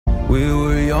We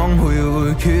were young, we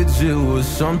were kids, it was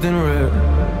something rare.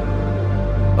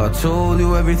 I told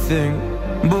you everything,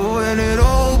 but when it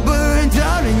all burned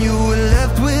down and you were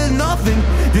left with nothing,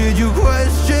 did you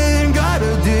question God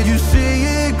or did you see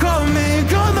it coming?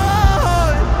 Come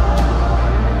on,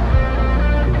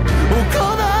 oh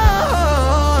come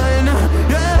on,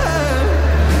 yeah.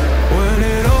 When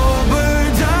it all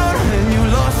burned down and you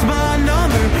lost my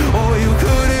number, or you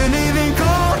couldn't even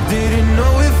call, didn't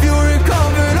know if you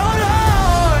recovered or not.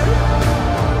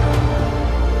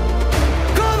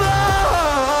 Come on,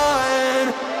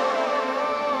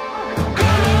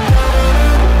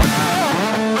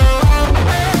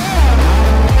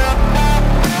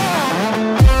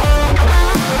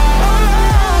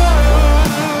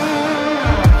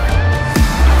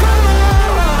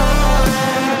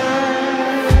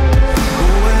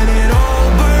 when it all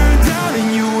burned down and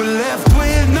you were left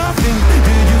with nothing,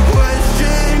 did you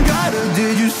question God or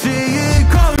did you see it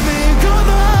coming? Come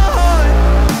on,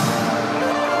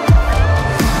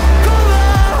 come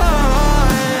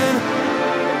on.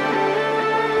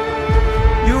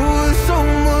 You were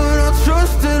someone I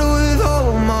trusted with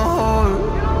all my heart.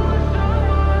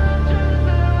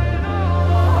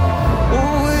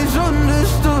 Always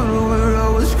understood where I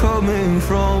was coming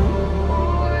from.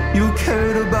 You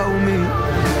cared about me,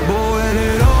 but when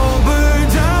it all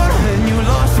burned down and you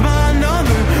lost my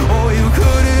number, or you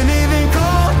couldn't even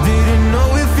call, didn't know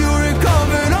if you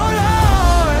recovered or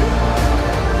not.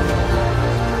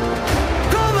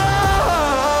 Come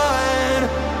on,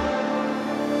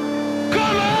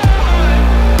 come on.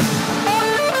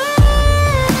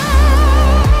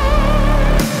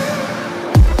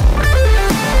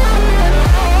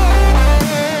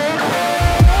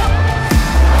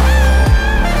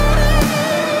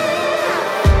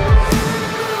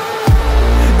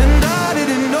 And I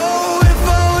didn't know if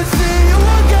I would see you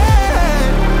again.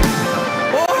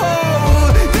 Oh,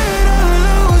 did I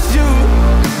lose you?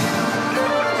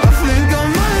 I think I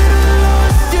might have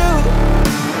lost you.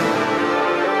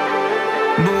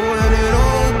 But when it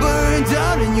all burned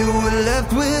down and you were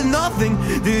left with nothing,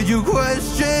 did you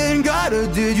question God or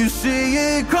did you see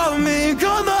it coming?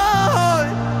 Come on,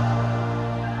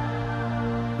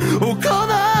 oh come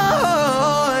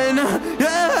on,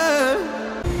 yeah.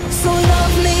 So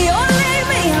love me or leave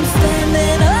me, I'm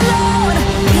standing alone.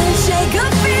 Can't shake a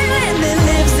feeling that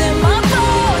lives in my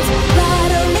bones. Lie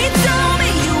to me, tell me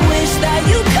you wish that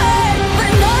you could,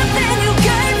 but nothing you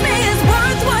gave me is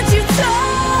worth what you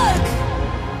took.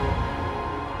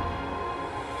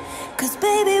 'Cause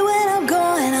baby, when I'm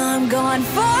gone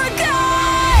for good.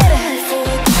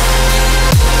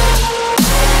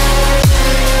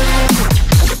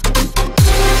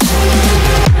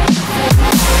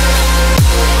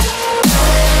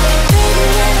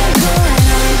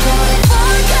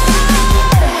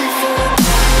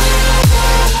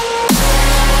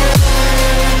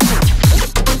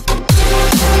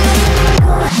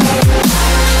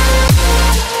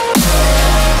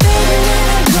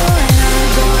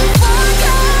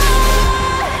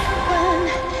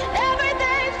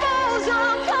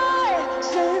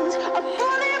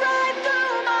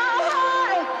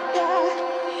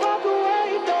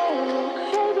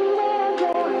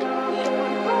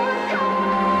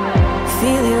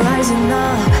 Feel it rising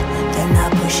up, then I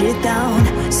push it down,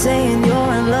 saying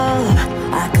you're in love,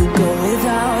 I could go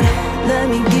without. Let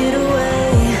me get away,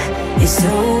 it's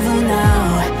over now,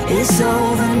 it's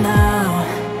over